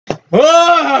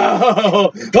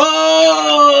Oh,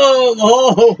 oh,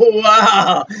 oh,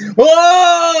 wow.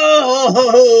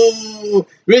 Oh,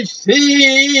 receive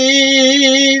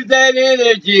that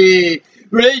energy.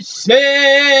 Receive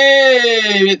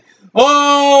it.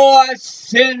 Oh, I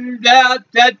send out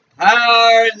that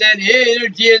power and that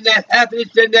energy and that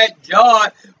happiness and that joy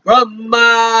from my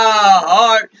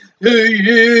heart to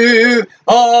you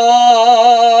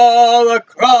all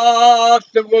across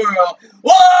the world.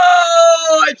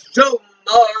 Whoa, it's so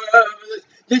marvelous.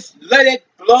 Just let it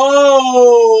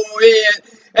flow in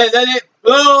and let it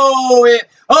flow in.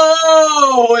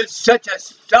 Oh, it's such a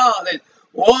solid,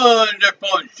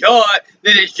 wonderful joy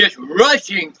that is just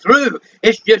rushing through.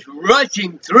 It's just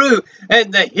rushing through,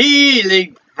 and the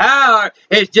healing power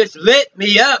has just lit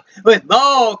me up with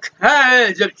all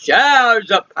kinds of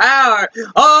showers of power,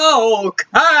 all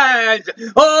kinds.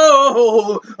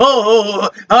 Oh, oh,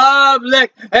 I'm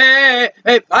like a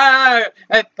fire,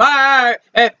 a fire,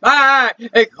 a fire,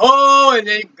 and going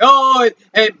and going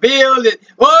and building.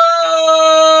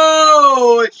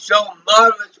 Whoa, it's so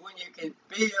marvelous when you can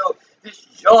feel this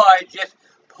joy just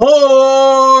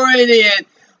pouring in.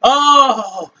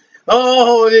 Oh,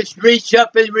 oh, just reach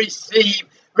up and receive.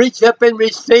 Reach up and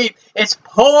receive. It's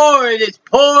pouring, it's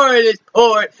pouring, it's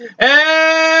pouring. Hey,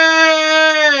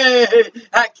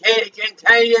 I can't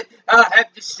contain it. I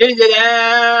have to send it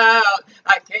out.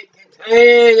 I can't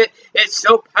contain it. It's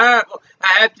so powerful.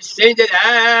 I have to send it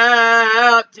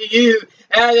out to you,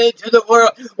 out into the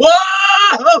world.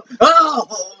 Whoa! Oh,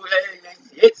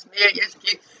 it hits me. It just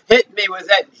keeps hitting me with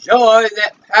that joy and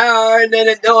that power and that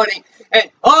anointing. And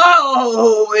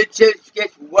oh, it just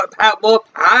gets more powerful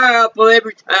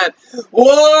every time.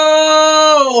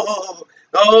 Whoa!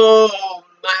 Oh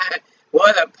my!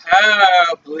 What a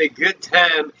powerfully good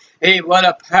time. Hey, what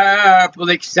a powerful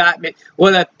excitement.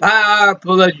 What a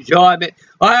powerful enjoyment.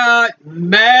 What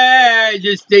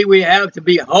majesty we have to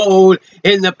behold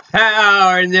in the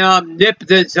power and the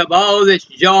omnipotence of all this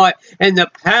joy and the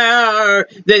power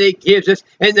that it gives us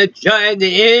and the joy and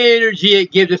the energy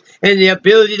it gives us and the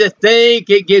ability to think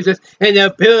it gives us and the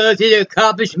ability to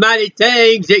accomplish mighty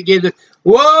things it gives us.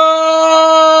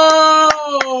 Whoa!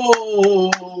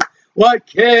 What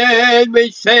can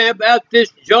we say about this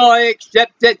joy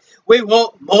except that we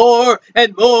want more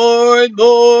and more and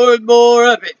more and more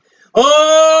of it?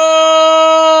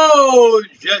 Oh,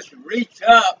 just reach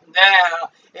up now.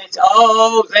 It's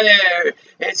all there.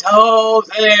 It's all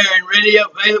there and ready,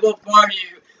 available for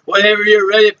you. Whatever you're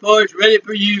ready for is ready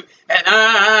for you. And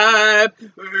I'm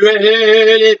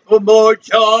ready for more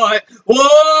joy. Whoa!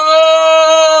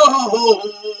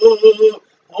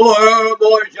 For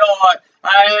more joy.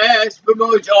 I ask for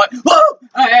more joy. Whoa!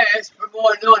 I ask for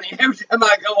more anointing. Every time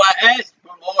I go, I ask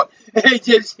for more. It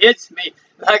just hits me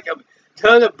like a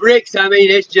ton of bricks. I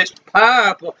mean, it's just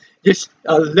powerful. Just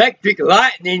electric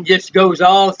lightning just goes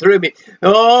all through me.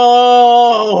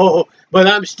 Oh, but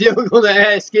I'm still going to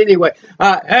ask anyway.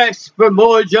 I ask for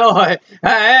more joy.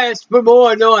 I ask for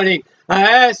more anointing. I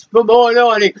ask for more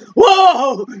anointing.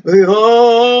 Whoa!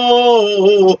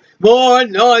 Oh, more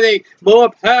anointing, more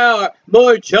power,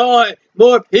 more joy,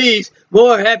 more peace,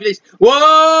 more happiness.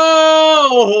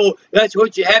 Whoa! That's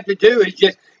what you have to do is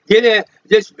just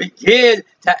just begin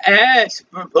to ask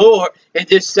for more and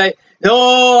just say,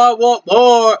 no, I want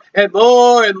more and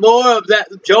more and more of that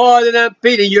joy that I'm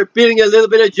feeling. You're feeling a little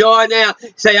bit of joy now.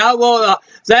 Say, I want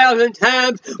 1,000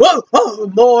 times,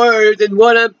 more than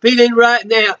what I'm feeling right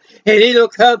now. And it'll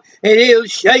come and it'll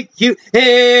shake you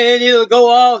and it'll go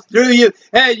all through you.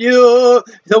 And you'll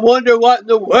wonder what in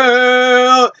the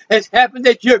world has happened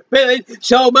that you're feeling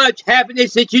so much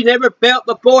happiness that you never felt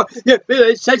before. You're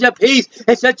feeling such a peace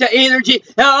and such an energy.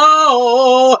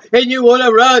 Oh, and you want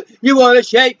to run, you want to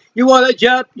shake, you want to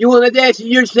jump, you want to dance, and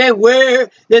you're saying, where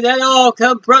did that all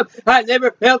come from? I never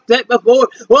felt that before.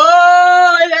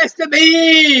 Whoa, it has to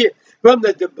be from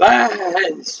the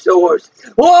divine source.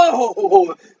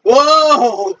 Whoa,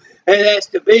 whoa, it has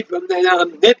to be from that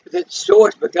omnipotent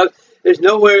source because there's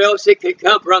nowhere else it can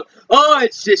come from. Oh,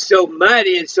 it's just so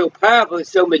mighty and so powerful and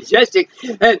so majestic.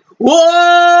 And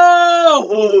whoa,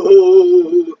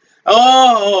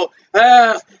 whoa,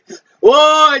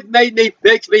 it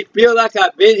makes me feel like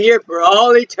I've been here for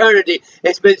all eternity.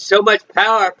 It's been so much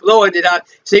power flowing that I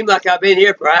seem like I've been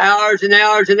here for hours and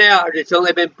hours and hours. It's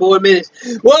only been 4 minutes.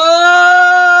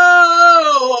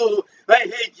 Whoa!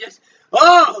 It just,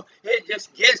 Oh, it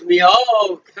just gives me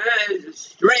all kinds of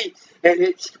strength, and it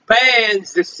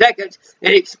expands the seconds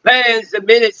and expands the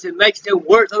minutes and makes them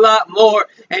worth a lot more,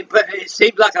 and it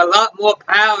seems like a lot more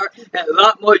power and a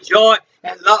lot more joy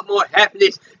and a lot more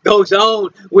happiness goes on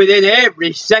within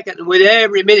every second and with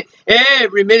every minute.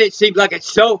 Every minute seems like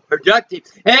it's so productive.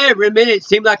 Every minute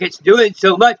seems like it's doing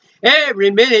so much. Every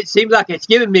minute seems like it's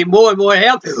giving me more and more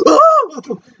help.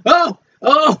 Oh, oh,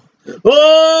 oh,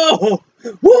 oh,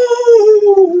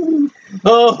 woo,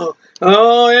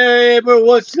 oh, every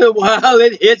once in a while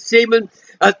it hits even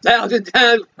 1,000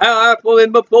 times powerful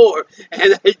than before,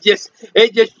 and it just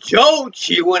jolts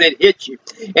you when it hits you.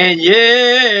 And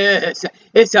yes,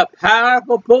 it's a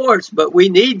powerful force, but we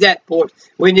need that force.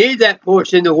 We need that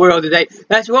force in the world today.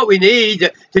 That's what we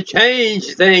need to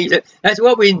change things. That's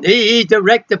what we need to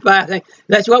rectify things.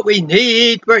 That's what we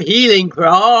need for healing, for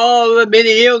all the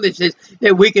many illnesses,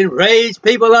 that we can raise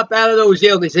people up out of those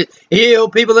illnesses, heal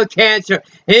people of cancer,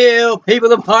 heal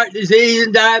people of heart disease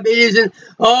and diabetes and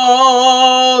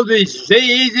all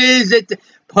diseases, that the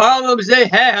problems they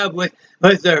have with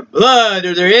their blood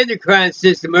or their endocrine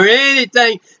system or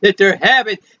anything that they're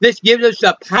having. This gives us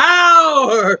the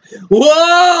power,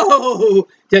 whoa,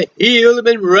 to heal them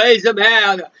and raise them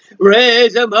out,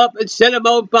 raise them up and set them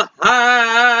on a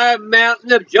high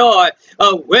mountain of joy,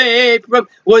 away from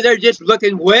where they're just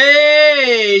looking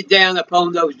way down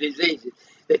upon those diseases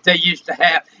that they used to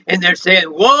have. And they're saying,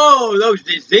 whoa, those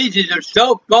diseases are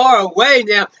so far away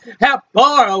now. How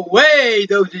far away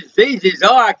those diseases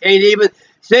are. I can't even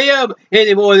see them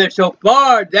anymore. They're so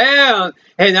far down.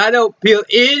 And I don't feel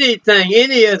anything,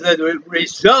 any of the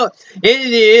results,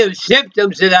 any of the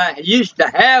symptoms that I used to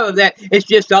have of that. It's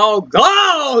just all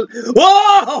gone.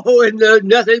 Whoa, and there's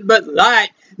nothing but light.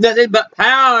 Nothing but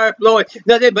power flowing,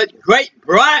 nothing but great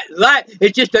bright light.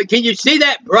 It's just, can you see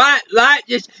that bright light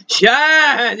just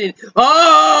shining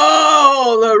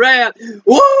all around?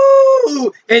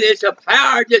 Woo! And it's a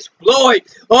power just flowing.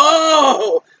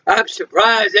 Oh, I'm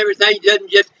surprised everything doesn't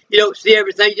just, you don't see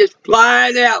everything just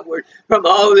flying outward from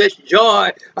all this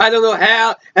joy. I don't know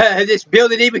how this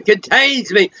building even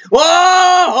contains me.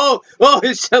 Whoa!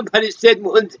 Oh, somebody said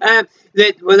one time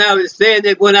that when I was saying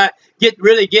that when I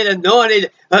really get anointed,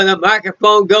 the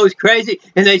microphone goes crazy,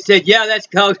 and they said, yeah, that's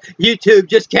because YouTube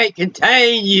just can't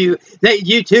contain you. That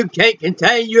YouTube can't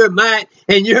contain your might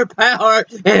and your power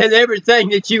and everything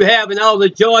that you have and all the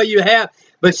joy you have.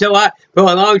 But so for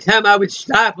a long time, I would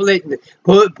stifle it and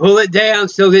pull it down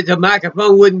so that the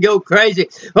microphone wouldn't go crazy.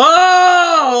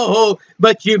 Oh,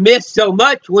 but you miss so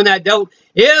much when I don't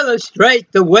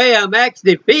illustrate the way I'm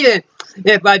actually feeling.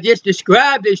 If I just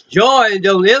describe this joy and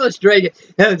don't illustrate it,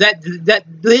 that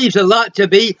leaves a lot to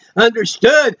be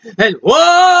understood. And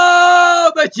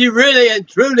whoa, but you really and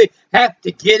truly have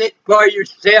to get it for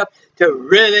yourself to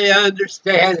really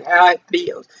understand how it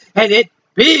feels. And it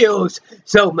feels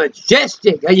so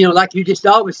majestic. You know, like you just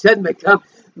all of a sudden become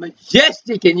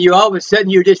majestic, and you all of a sudden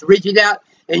you're just reaching out,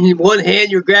 and in one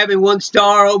hand you're grabbing one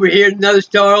star over here, another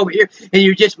star over here, and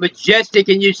you're just majestic,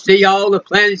 and you see all the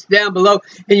planets down below,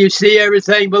 and you see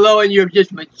everything below, and you're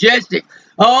just majestic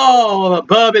all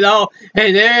above it all,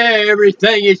 and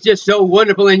everything is just so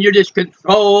wonderful, and you're just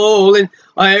controlling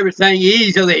everything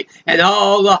easily, and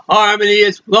all the harmony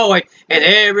is flowing, and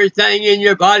everything in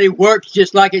your body works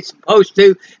just like it's supposed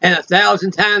to, and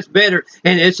 1,000 times better,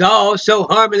 and it's all so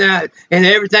harmonized, and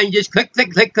everything just click,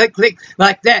 click, click, click, click,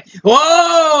 like that.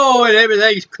 Whoa! And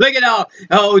everything's clicking off.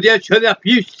 Oh, just in a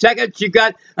few seconds, you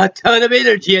got a ton of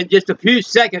energy in just a few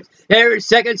seconds. Every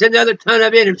second's another ton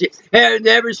of energy, and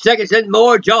every second's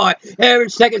more joy, every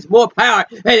second's more power,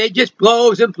 and it just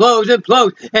flows and flows and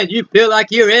flows, and you feel like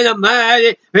you're in a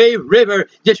mighty river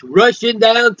just rushing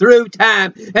down through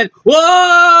time, and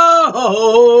whoa,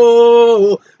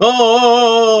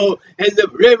 oh, and the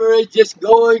river is just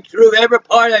going through every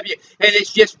part of you, and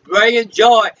it's just bringing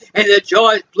joy, and the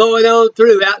joy is flowing on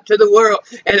through out to the world,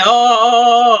 and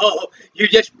oh, you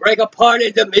just break apart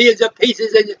into millions of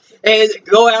pieces and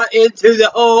go out into the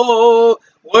whole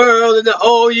world and the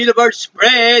whole universe,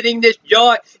 spreading this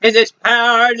joy and this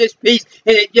power and this peace,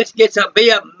 and it just gets to be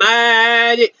a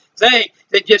mighty thing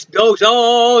that just goes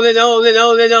on and on and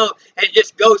on and on, and it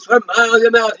just goes for miles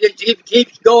and miles. It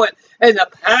keeps going, and the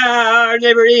power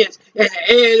never ends, and the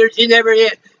energy never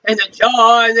ends, and the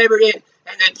joy never ends,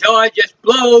 and the joy just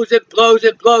flows and flows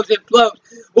and flows and flows.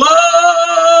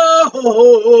 Whoa!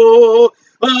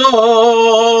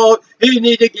 Oh, you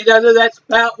need to get under that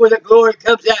spout where the glory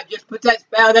comes out. Just put that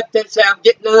spout up there and say, I'm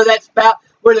getting under that spout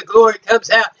where the glory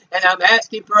comes out. And I'm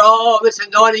asking for all this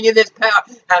anointing and this power.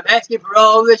 I'm asking for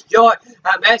all this joy.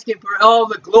 I'm asking for all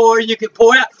the glory you can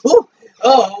pour out. Ooh,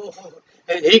 oh,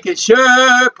 and he can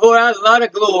sure pour out a lot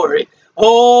of glory.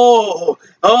 Oh,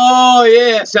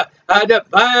 yes, a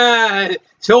divine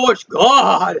source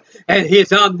God and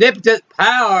his omnipotent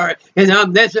power and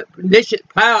omniscient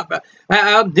power,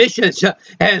 omniscience,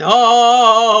 and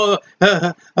all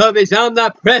of his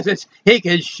omnipresence. He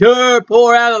can sure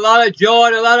pour out a lot of joy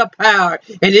and a lot of power,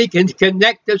 and he can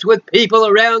connect us with people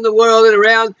around the world and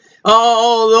around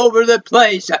all over the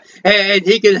place, and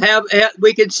he can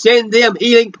we can send them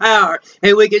healing power,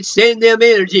 and we can send them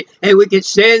energy, and we can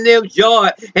send them joy,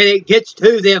 and it gets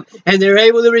to them, and they're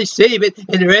able to receive it,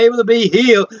 and they're able to be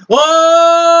healed.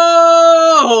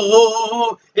 Oh,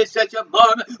 it's such a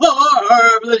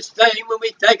marvelous thing when we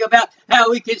think about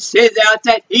how we can send out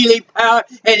that healing power,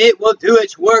 and it will do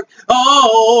its work.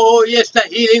 Oh, yes, the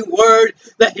healing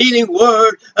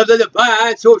word of the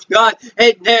divine source God,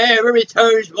 it never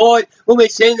returns void. When we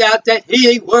send out that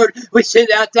healing word, we send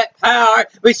out that power,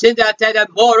 we send out that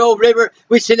immortal river,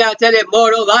 we send out that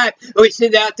immortal life, we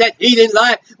send out that healing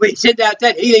life, we send out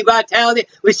that healing vitality,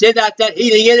 we send out that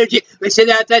healing energy, we send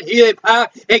out that healing power.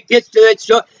 It gets to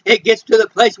the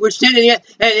place we're sending it,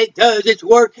 and it does its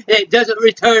work, and it doesn't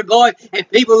return void, and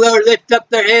people will lift up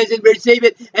their hands and receive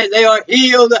it, and they are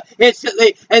healed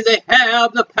instantly, and they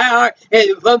have the power,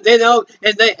 and from then on,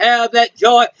 and they have that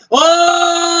joy.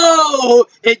 Oh,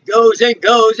 it goes and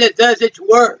goes and does its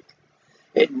work.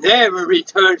 It never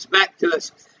returns back to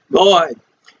us void.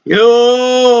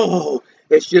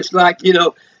 It's just like,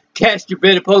 cast your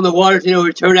bread upon the waters,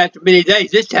 return after many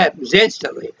days. This happens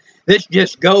instantly. This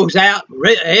just goes out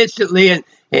instantly, and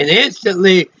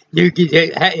instantly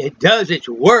it does its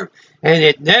work, and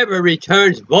it never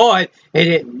returns void, and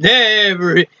it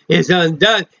never is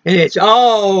undone, and it's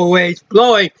always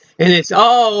flowing, and it's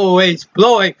always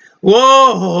flowing.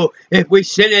 Whoa, if we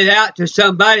send it out to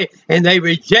somebody and they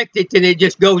reject it, then it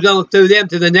just goes on through them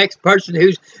to the next person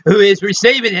who is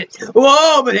receiving it.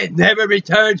 Whoa, but it never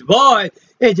returns void.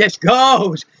 It just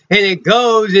goes, and it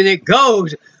goes, and it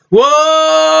goes.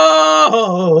 Whoa!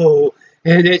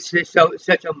 And it's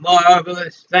such a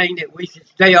marvelous thing that we should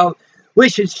stay on. We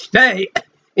should stay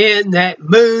in that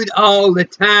mood all the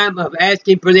time of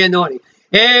asking for the anointing.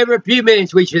 Every few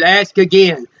minutes we should ask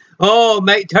again. Oh,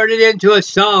 turn it into a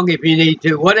song if you need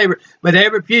to, whatever. But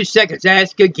every few seconds,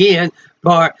 ask again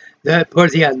for the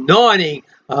anointing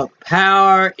of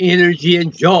power, energy,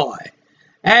 and joy.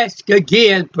 Ask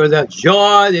again for the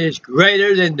joy that is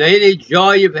greater than any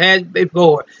joy you've had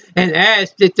before. And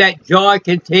ask that joy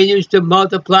continues to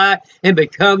multiply and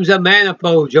becomes a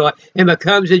manifold joy and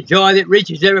becomes a joy that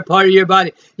reaches every part of your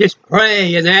body. Just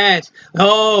pray and ask,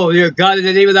 oh, dear God, in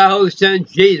the name of thy Holy Son,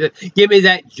 Jesus, give me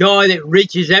that joy that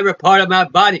reaches every part of my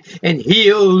body and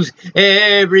heals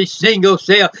every single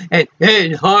cell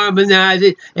and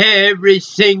harmonizes every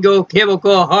single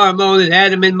chemical hormone and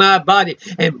atom in my body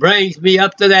and brings me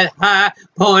up to that high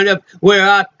point of where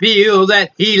I feel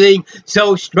that healing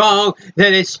so strong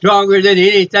that it's stronger than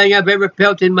anything I've ever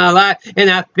felt in my life,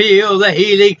 and I feel the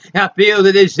healing, I feel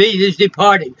the diseases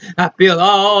departing, I feel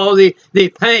all the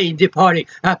pain departing,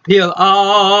 I feel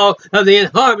all of the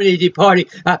inharmony departing,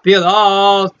 I feel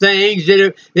all things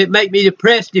that make me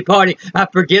depressed departing. I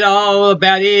forget all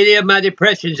about any of my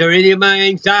depressions or any of my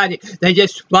anxiety. They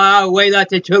just fly away like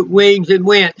they took wings and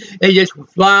went. They just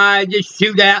fly and just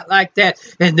shoot out like that,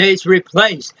 and it's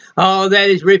replaced. All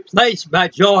that is replaced by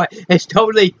joy. It's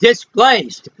totally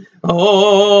displaced.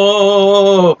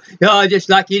 Oh, just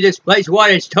like you displace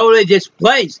water, it's totally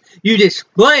displaced. You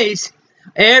displace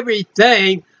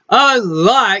everything,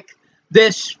 unlike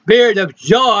this spirit of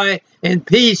joy and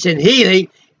peace and healing,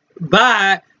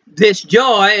 by this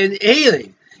joy and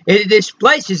healing. It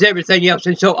displaces everything else.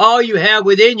 And so all you have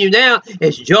within you now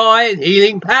is joy and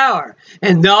healing power.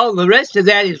 And all the rest of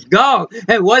that is gone.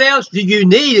 And what else do you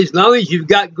need as long as you've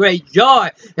got great joy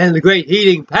and the great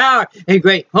healing power and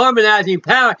great harmonizing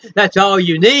power? That's all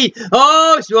you need.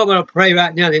 Oh, so I'm going to pray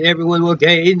right now that everyone will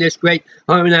gain this great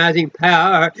harmonizing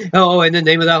power. Oh, in the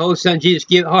name of the Holy Son, Jesus,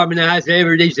 harmonize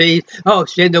every disease. Oh,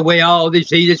 send away all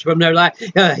diseases from their life.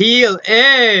 Heal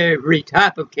every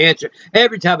type of cancer,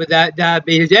 every type of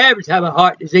diabetes, every type of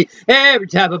heart disease, every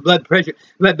type of blood pressure,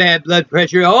 bad blood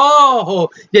pressure. Oh,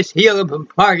 just heal them from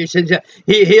Parkinson's,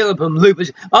 heal them from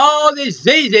lupus, all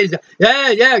diseases.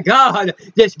 Yeah, God,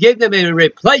 just give them and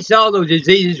replace all those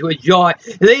diseases with joy.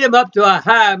 Lead them up to a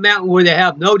high mountain where they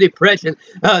have no depression,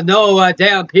 no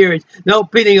down periods, no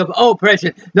feeling of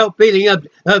oppression, no feeling of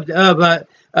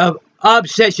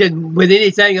obsession with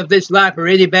anything of this life or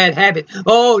any bad habit.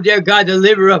 Oh, dear God,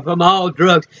 deliver them from all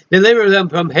drugs. Deliver them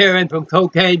from heroin, from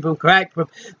cocaine, from crack, from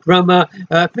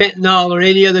fentanyl, or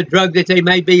any other drug that they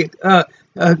may be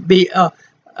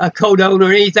codone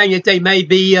or anything that they may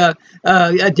be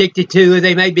addicted to, or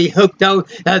they may be hooked on,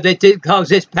 because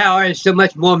this power is so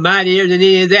much more mightier than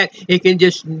any of that. It can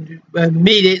just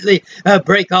immediately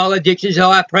break all addictions. Oh,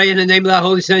 I pray in the name of the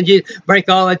Holy Son Jesus, break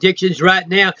all addictions right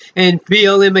now and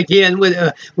fill them again with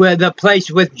a place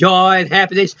with joy and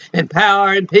happiness and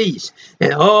power and peace.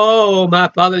 And oh, my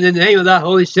Father, in the name of the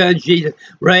Holy Son Jesus,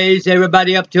 raise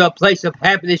everybody up to a place of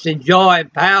happiness and joy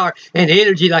and power and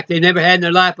energy like they've never had in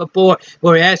their life before.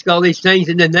 For we ask all these things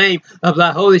in the name of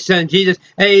the Holy Son Jesus.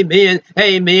 Amen,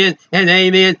 amen, and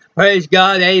amen. Praise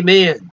God, amen.